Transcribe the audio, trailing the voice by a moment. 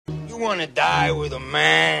You want to die with a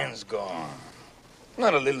man's gun,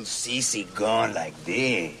 not a little CC gun like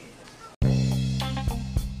this.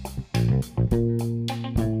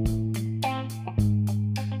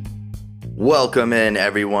 Welcome in,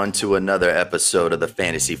 everyone, to another episode of the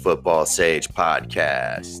Fantasy Football Sage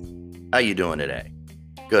podcast. How you doing today?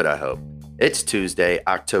 Good, I hope. It's Tuesday,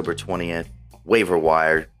 October 20th, waiver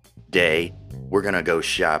wire day. We're going to go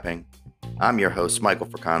shopping. I'm your host, Michael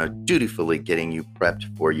Fricano, dutifully getting you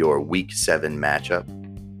prepped for your Week 7 matchup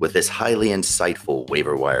with this highly insightful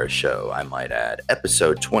waiver wire show, I might add,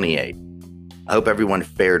 episode 28. I hope everyone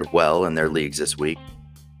fared well in their leagues this week.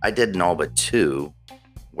 I did in all but two,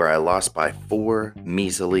 where I lost by 4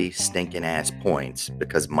 measly stinking ass points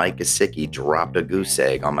because Mike Gesicki dropped a goose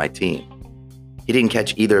egg on my team. He didn't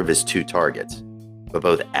catch either of his 2 targets, but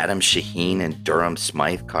both Adam Shaheen and Durham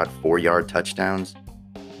Smythe caught 4-yard touchdowns.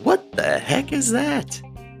 What the heck is that?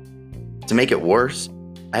 To make it worse,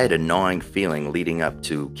 I had a gnawing feeling leading up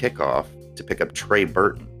to kickoff to pick up Trey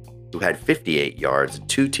Burton, who had 58 yards and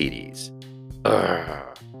 2 TDs.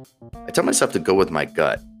 I tell myself to go with my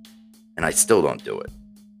gut, and I still don't do it.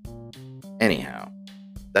 Anyhow,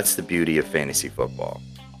 that's the beauty of fantasy football.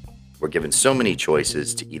 We're given so many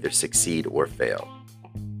choices to either succeed or fail.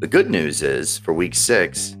 The good news is, for week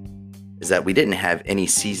 6, is that we didn't have any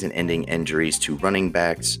season-ending injuries to running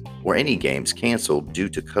backs or any games canceled due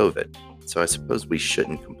to COVID, so I suppose we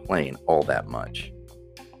shouldn't complain all that much.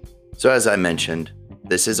 So as I mentioned,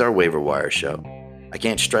 this is our waiver wire show. I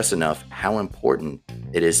can't stress enough how important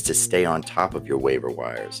it is to stay on top of your waiver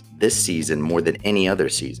wires this season more than any other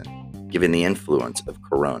season, given the influence of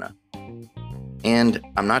Corona. And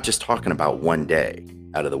I'm not just talking about one day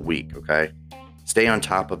out of the week, okay? Stay on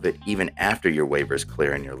top of it even after your waivers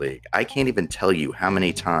clear in your league. I can't even tell you how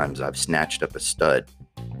many times I've snatched up a stud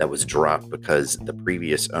that was dropped because the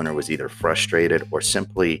previous owner was either frustrated or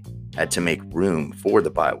simply had to make room for the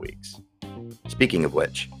bye weeks. Speaking of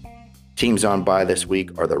which, teams on bye this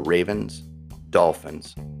week are the Ravens,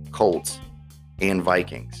 Dolphins, Colts, and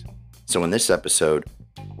Vikings. So in this episode,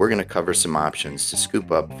 we're going to cover some options to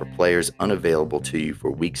scoop up for players unavailable to you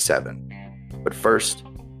for week 7. But first,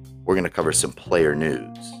 we're going to cover some player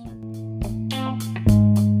news.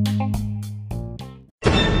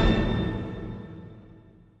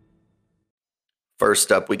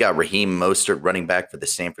 First up, we got Raheem Mostert, running back for the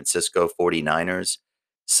San Francisco 49ers,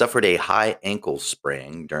 suffered a high ankle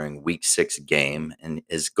sprain during week 6 game and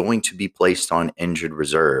is going to be placed on injured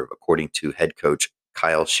reserve, according to head coach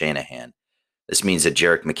Kyle Shanahan. This means that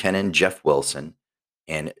Jerick McKinnon, Jeff Wilson,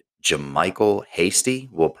 and JaMycal Hasty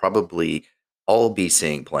will probably all be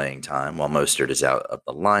seeing playing time while Mostert is out of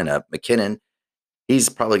the lineup. McKinnon, he's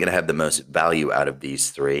probably going to have the most value out of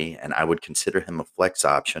these 3, and I would consider him a flex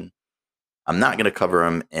option. I'm not going to cover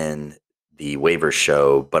him in the waiver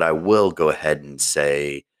show, but I will go ahead and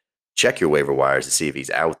say check your waiver wires to see if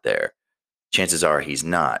he's out there. Chances are he's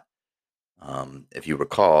not. If you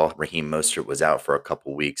recall, Raheem Mostert was out for a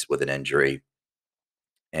couple weeks with an injury,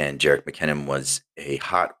 and Jerick McKinnon was a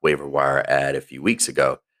hot waiver wire ad a few weeks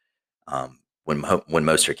ago. When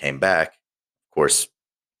Mostert came back, of course,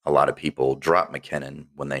 a lot of people dropped McKinnon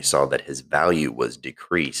when they saw that his value was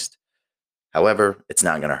decreased. However, it's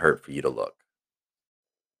not going to hurt for you to look.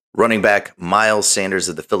 Running back Miles Sanders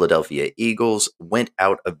of the Philadelphia Eagles went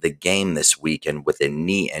out of the game this weekend with a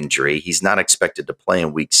knee injury. He's not expected to play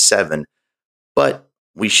in week 7, but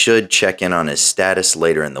we should check in on his status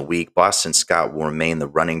later in the week. Boston Scott will remain the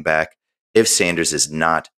running back if Sanders is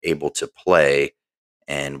not able to play,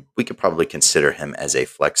 and we could probably consider him as a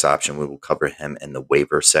flex option. We will cover him in the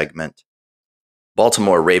waiver segment.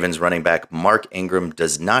 Baltimore Ravens running back Mark Ingram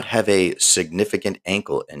does not have a significant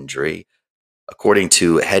ankle injury, according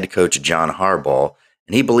to head coach John Harbaugh,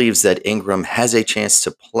 and he believes that Ingram has a chance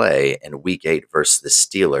to play in week 8 versus the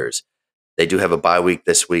Steelers. They do have a bye week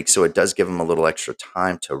this week, so it does give him a little extra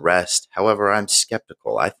time to rest. However, I'm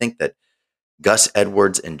skeptical. I think that Gus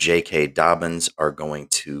Edwards and J.K. Dobbins are going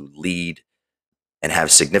to lead and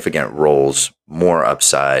have significant roles, more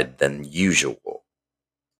upside than usual.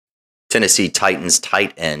 Tennessee Titans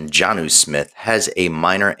tight end Jonnu Smith has a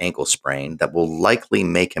minor ankle sprain that will likely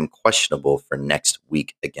make him questionable for next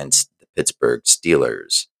week against the Pittsburgh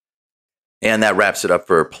Steelers. And that wraps it up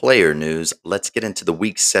for player news. Let's get into the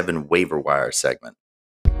week 7 waiver wire segment.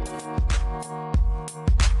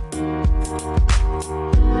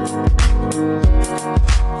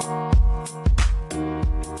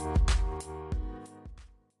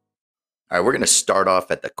 All right, we're going to start off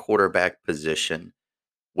at the quarterback position.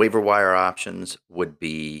 Waiver wire options would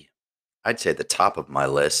be, I'd say, the top of my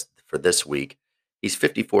list for this week. He's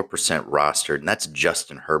 54% rostered, and that's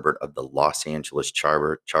Justin Herbert of the Los Angeles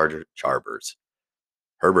Charbers.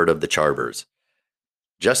 Herbert of the Charbers.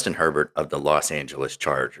 Justin Herbert of the Los Angeles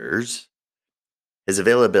Chargers. His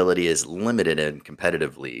availability is limited in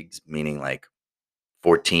competitive leagues, meaning like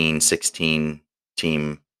 14, 16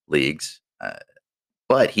 team leagues.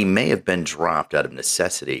 But he may have been dropped out of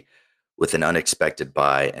necessity with an unexpected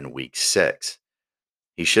bye in week 6.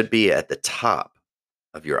 He should be at the top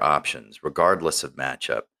of your options, regardless of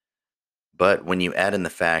matchup. But when you add in the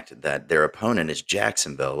fact that their opponent is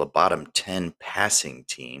Jacksonville, a bottom 10 passing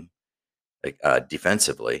team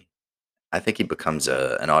defensively, I think he becomes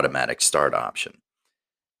an automatic start option.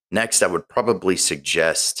 Next, I would probably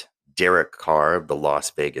suggest Derek Carr of the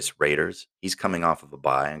Las Vegas Raiders. He's coming off of a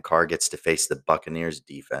bye, and Carr gets to face the Buccaneers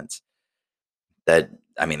defense. They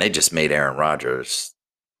just made Aaron Rodgers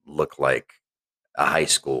look like a high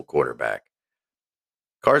school quarterback.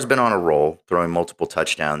 Carr's been on a roll, throwing multiple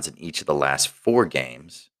touchdowns in each of the last 4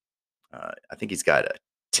 games. I think he's got a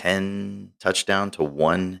 10 touchdown to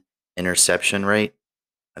 1 interception rate.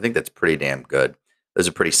 I think that's pretty damn good. Those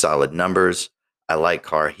are pretty solid numbers. I like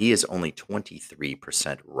Carr. He is only 23%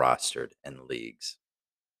 rostered in leagues.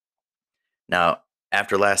 Now,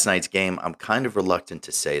 after last night's game, I'm kind of reluctant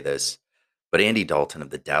to say this, but Andy Dalton of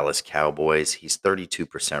the Dallas Cowboys, he's 32%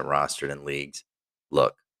 rostered in leagues.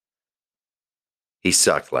 Look, he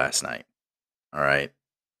sucked last night. All right.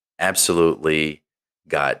 Absolutely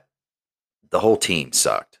got the whole team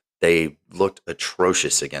sucked. They looked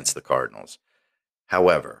atrocious against the Cardinals.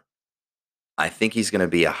 However, I think he's going to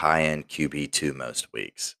be a high-end QB2 most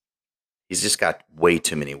weeks. He's just got way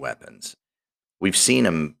too many weapons. We've seen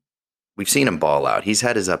him ball out. He's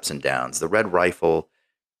had his ups and downs. The Red Rifle,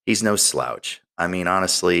 he's no slouch. I mean,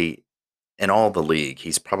 honestly, in all the league,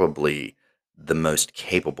 he's probably the most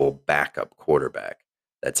capable backup quarterback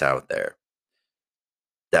that's out there.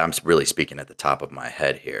 I'm really speaking at the top of my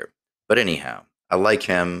head here. But anyhow, I like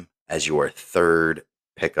him as your third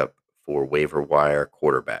pickup for waiver wire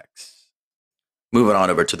quarterbacks. Moving on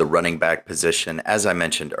over to the running back position. As I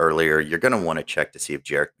mentioned earlier, you're going to want to check to see if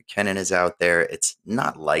Jerick McKinnon is out there. It's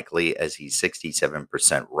not likely as he's 67%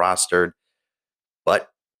 rostered.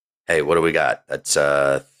 But hey, what do we got? That's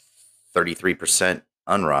 33%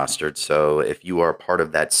 unrostered. So if you are part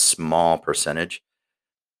of that small percentage,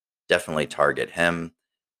 definitely target him.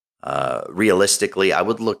 Realistically, I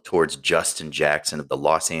would look towards Justin Jackson of the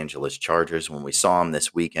Los Angeles Chargers. When we saw him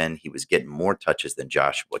this weekend, he was getting more touches than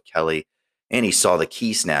Joshua Kelly, and he saw the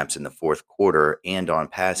key snaps in the fourth quarter and on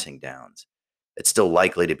passing downs. It's still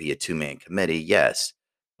likely to be a 2-man committee, yes,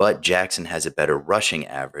 but Jackson has a better rushing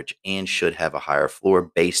average and should have a higher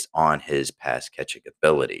floor based on his pass catching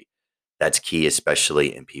ability. That's key,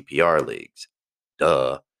 especially in PPR leagues.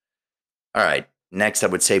 Duh. All right. Next, I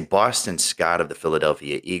would say Boston Scott of the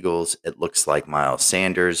Philadelphia Eagles. It looks like Miles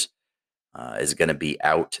Sanders is going to be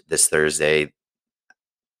out this Thursday.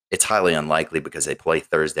 It's highly unlikely because they play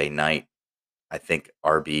Thursday night. I think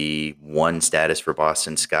RB1 status for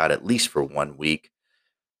Boston Scott, at least for 1 week.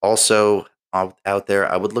 Also, out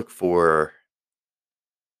there, I would look for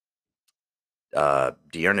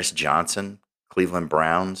Dearness Johnson, Cleveland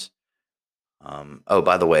Browns.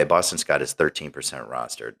 By the way, Boston Scott is 13%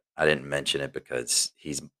 rostered. I didn't mention it because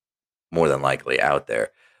he's more than likely out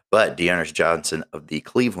there. But Dearness Johnson of the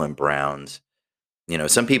Cleveland Browns,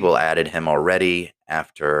 some people added him already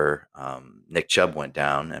after Nick Chubb went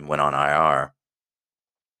down and went on IR,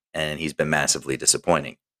 and he's been massively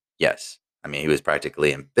disappointing. Yes. I mean, he was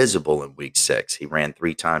practically invisible in week 6. He ran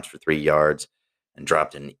 3 times for 3 yards and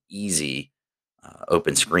dropped an easy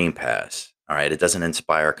open screen pass. All right. It doesn't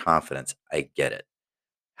inspire confidence. I get it.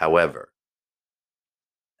 However,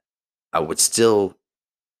 I would still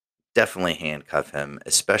definitely handcuff him,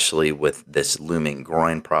 especially with this looming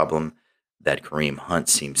groin problem that Kareem Hunt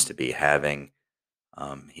seems to be having.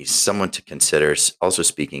 He's someone to consider. Also,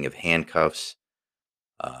 speaking of handcuffs,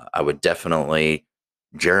 I would definitely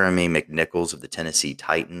Jeremy McNichols of the Tennessee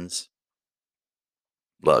Titans.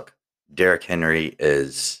 Look, Derrick Henry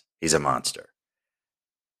he's a monster.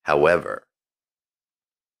 However,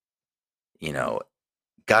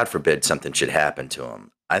 God forbid something should happen to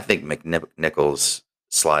him. I think McNichols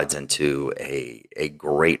slides into a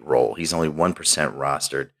great role. He's only 1%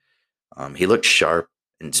 rostered. He looked sharp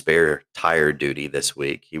in spare tire duty this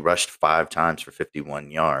week. He rushed 5 times for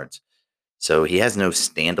 51 yards. So he has no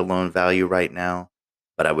standalone value right now,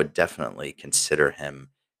 but I would definitely consider him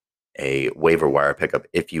a waiver wire pickup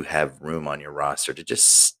if you have room on your roster to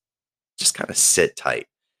just kind of sit tight.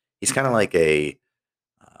 He's kind of like a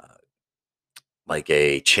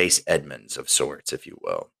Chase Edmonds of sorts, if you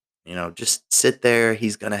will. Just sit there.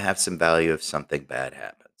 He's going to have some value if something bad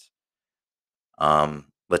happens.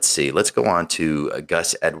 Let's see. Let's go on to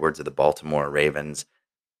Gus Edwards of the Baltimore Ravens.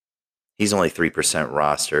 He's only 3%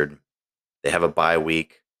 rostered. They have a bye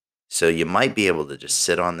week, so you might be able to just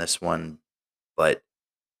sit on this one. But,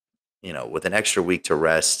 with an extra week to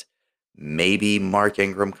rest, maybe Mark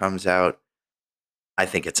Ingram comes out. I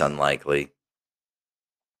think it's unlikely.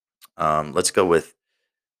 Let's go with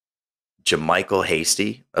JaMychal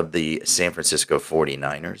Hasty of the San Francisco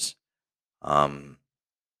 49ers. Raheem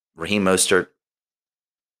Mostert,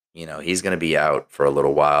 he's going to be out for a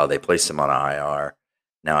little while. They placed him on IR.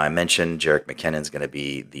 Now, I mentioned Jerick McKinnon's going to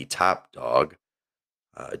be the top dog.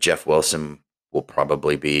 Jeff Wilson will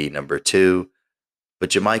probably be number 2. But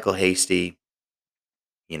JaMychal Hasty,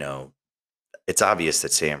 it's obvious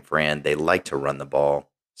that San Fran, they like to run the ball.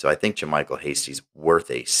 So I think JaMychal Hasty's worth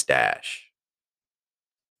a stash.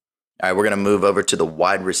 All right, we're going to move over to the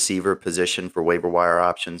wide receiver position for waiver wire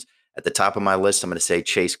options. At the top of my list, I'm going to say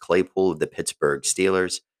Chase Claypool of the Pittsburgh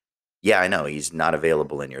Steelers. Yeah, I know he's not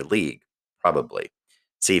available in your league, probably.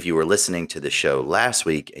 See, if you were listening to the show last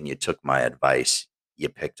week and you took my advice, you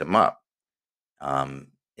picked him up.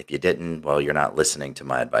 If you didn't, well, you're not listening to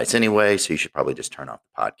my advice anyway, so you should probably just turn off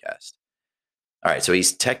the podcast. All right, so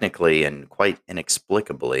he's technically and quite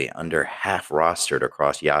inexplicably under half rostered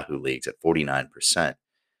across Yahoo leagues at 49%.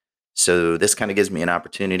 So this kind of gives me an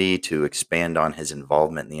opportunity to expand on his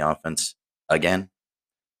involvement in the offense again.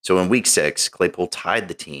 So in week 6, Claypool tied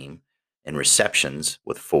the team in receptions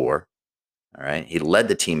with 4. All right. He led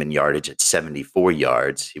the team in yardage at 74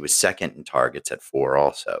 yards. He was second in targets at 4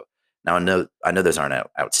 also. Now, I know those aren't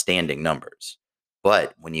outstanding numbers,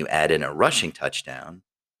 but when you add in a rushing touchdown,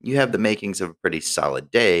 you have the makings of a pretty solid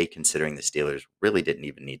day, considering the Steelers really didn't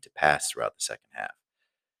even need to pass throughout the second half.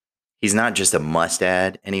 He's not just a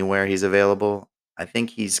must-add anywhere he's available. I think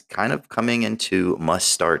he's kind of coming into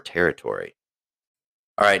must-start territory.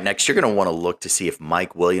 All right, next you're going to want to look to see if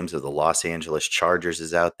Mike Williams of the Los Angeles Chargers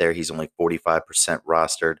is out there. He's only 45%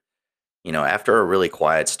 rostered. After a really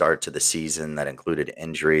quiet start to the season that included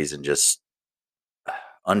injuries and just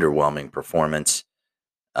underwhelming performance,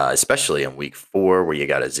 especially in week 4 where you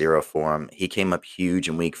got a 0 for him, he came up huge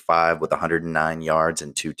in week 5 with 109 yards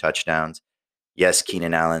and 2 touchdowns. Yes,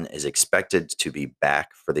 Keenan Allen is expected to be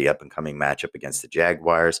back for the up-and-coming matchup against the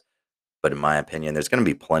Jaguars, but in my opinion, there's going to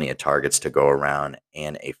be plenty of targets to go around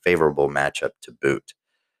and a favorable matchup to boot.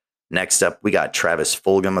 Next up, we got Travis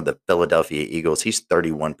Fulgham of the Philadelphia Eagles. He's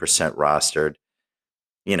 31% rostered.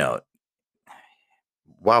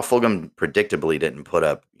 While Fulgham predictably didn't put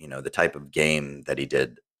up, the type of game that he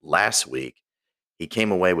did last week, he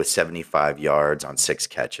came away with 75 yards on 6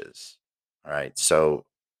 catches. All right. So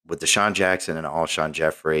with Deshaun Jackson and Alshon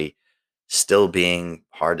Jeffrey still being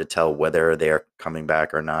hard to tell whether they're coming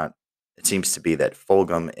back or not, it seems to be that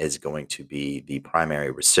Fulgham is going to be the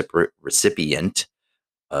primary recipient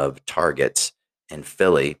of targets in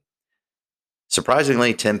Philly.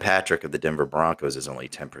 Surprisingly, Tim Patrick of the Denver Broncos is only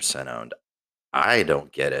 10% owned. I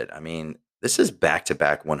don't get it. I mean, this is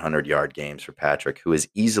back-to-back 100-yard games for Patrick, who is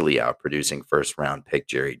easily outproducing first-round pick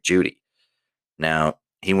Jerry Jeudy. Now,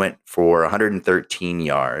 he went for 113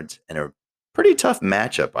 yards in a pretty tough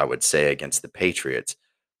matchup, I would say, against the Patriots,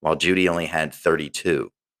 while Jeudy only had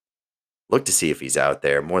 32. Look to see if he's out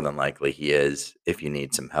there. More than likely he is, if you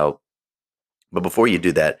need some help. But before you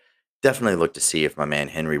do that, definitely look to see if my man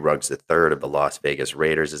Henry Ruggs III of the Las Vegas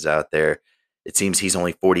Raiders is out there. It seems he's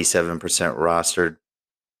only 47% rostered.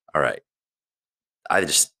 All right. I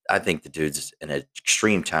think the dude's an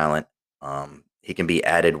extreme talent. He can be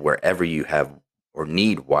added wherever you have or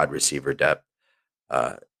need wide receiver depth.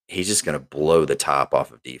 He's just going to blow the top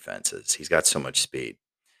off of defenses. He's got so much speed.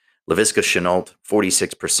 Laviska Shenault,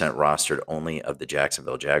 46% rostered only of the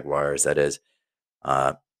Jacksonville Jaguars. That is,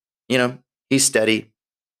 he's steady.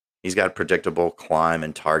 He's got predictable climb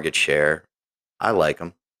and target share. I like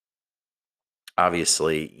him.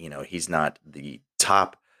 Obviously, he's not the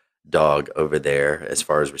top dog over there as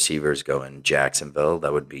far as receivers go in Jacksonville.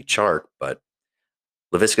 That would be Chark, but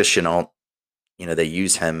Laviska Shenault, they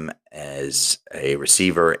use him as a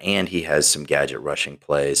receiver and he has some gadget rushing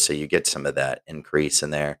plays, so you get some of that increase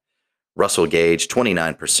in there. Russell Gage,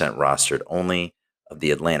 29% rostered only of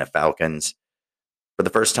the Atlanta Falcons. For the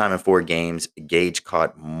first time in 4 games, Gage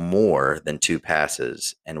caught more than 2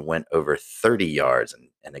 passes and went over 30 yards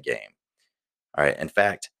in a game. All right. In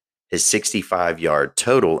fact, his 65-yard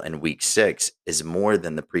total in week 6 is more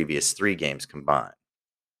than the previous 3 games combined.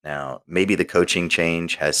 Now, maybe the coaching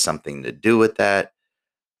change has something to do with that.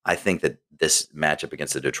 I think that this matchup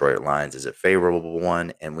against the Detroit Lions is a favorable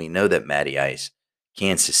one, and we know that Matty Ice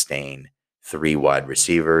can sustain 3 wide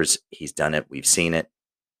receivers. He's done it. We've seen it.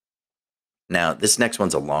 Now, this next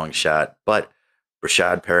one's a long shot, but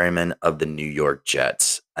Rashad Perryman of the New York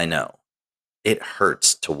Jets. I know. It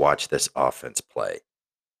hurts to watch this offense play.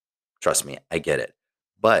 Trust me, I get it.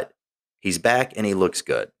 But he's back and he looks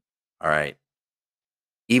good. All right.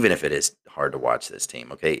 Even if it is hard to watch this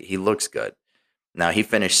team, okay? He looks good. Now, he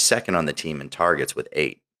finished second on the team in targets with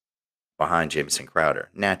 8, behind Jamison Crowder.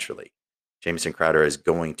 Naturally, Jamison Crowder is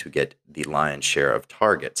going to get the lion's share of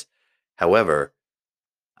targets. However,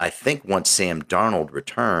 I think once Sam Darnold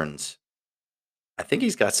returns, I think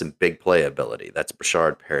he's got some big play ability. That's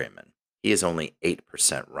Brashard Perryman. He is only 8%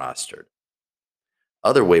 rostered.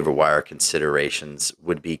 Other waiver wire considerations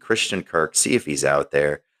would be Christian Kirk, see if he's out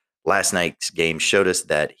there. Last night's game showed us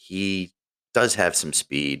that he does have some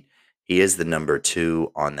speed. He is the number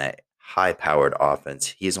 2 on that high-powered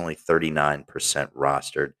offense. He is only 39%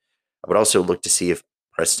 rostered. I would also look to see if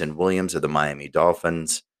Preston Williams of the Miami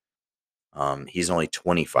Dolphins, he's only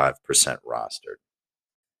 25% rostered.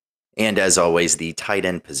 And as always, the tight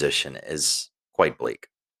end position is quite bleak.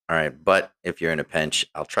 All right, but if you're in a pinch,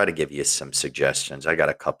 I'll try to give you some suggestions. I got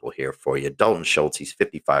a couple here for you. Dalton Schultz, he's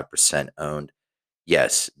 55% owned.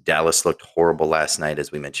 Yes, Dallas looked horrible last night,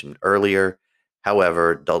 as we mentioned earlier.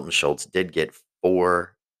 However, Dalton Schultz did get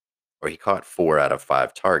he caught 4 out of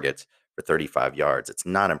 5 targets for 35 yards. It's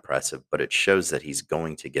not impressive, but it shows that he's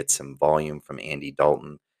going to get some volume from Andy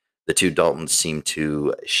Dalton. The two Daltons seem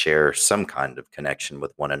to share some kind of connection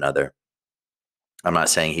with one another. I'm not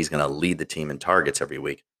saying he's going to lead the team in targets every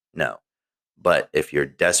week. No. But if you're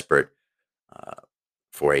desperate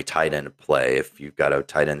for a tight end play, if you've got a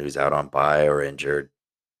tight end who's out on bye or injured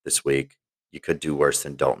this week, you could do worse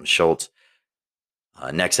than Dalton Schultz.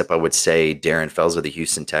 Next up, I would say Darren Fells of the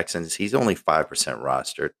Houston Texans. He's only 5%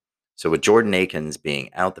 rostered. So with Jordan Akins being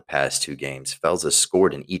out the past 2 games, Fells has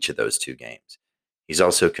scored in each of those 2 games. He's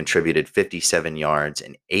also contributed 57 yards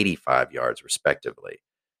and 85 yards, respectively.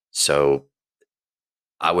 So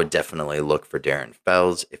I would definitely look for Darren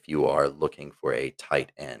Fells if you are looking for a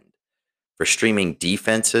tight end. For streaming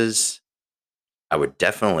defenses, I would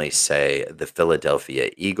definitely say the Philadelphia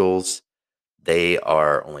Eagles. They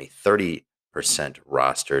are only 30%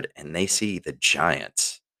 rostered, and they see the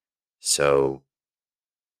Giants. So,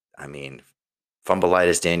 I mean,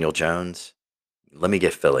 fumbleitis Daniel Jones, let me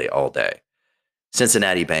get Philly all day.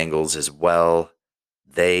 Cincinnati Bengals as well.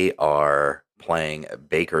 They are playing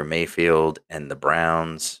Baker Mayfield and the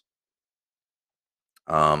Browns.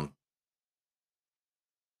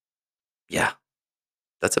 Yeah,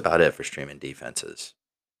 that's about it for streaming defenses.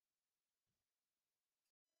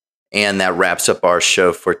 And that wraps up our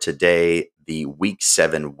show for today, the Week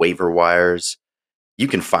 7 waiver wires. You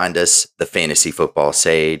can find us, the Fantasy Football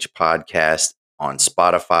Sage podcast, on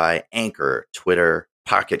Spotify, Anchor, Twitter,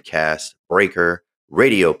 Pocket Cast, Breaker,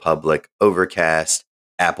 Radio Public, Overcast,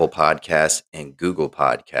 Apple Podcasts, and Google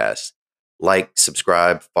Podcasts. Like,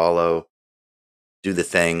 subscribe, follow, do the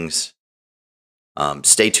things.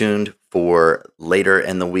 Stay tuned for later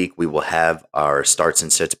in the week. We will have our starts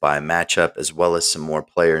and sits by matchup, as well as some more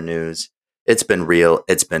player news. It's been real.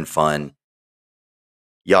 It's been fun.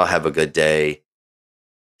 Y'all have a good day.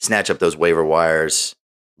 Snatch up those waiver wires.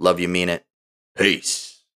 Love you, mean it.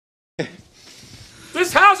 Peace.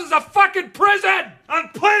 This house is a fucking prison! I'm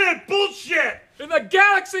playing bullshit! In the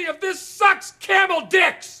galaxy of this sucks camel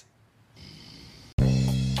dicks!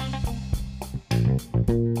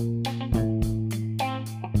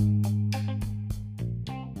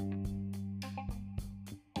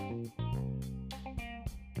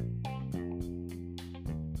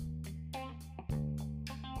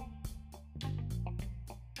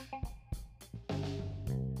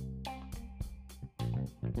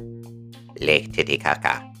 Leg Titty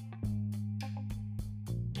Kaka.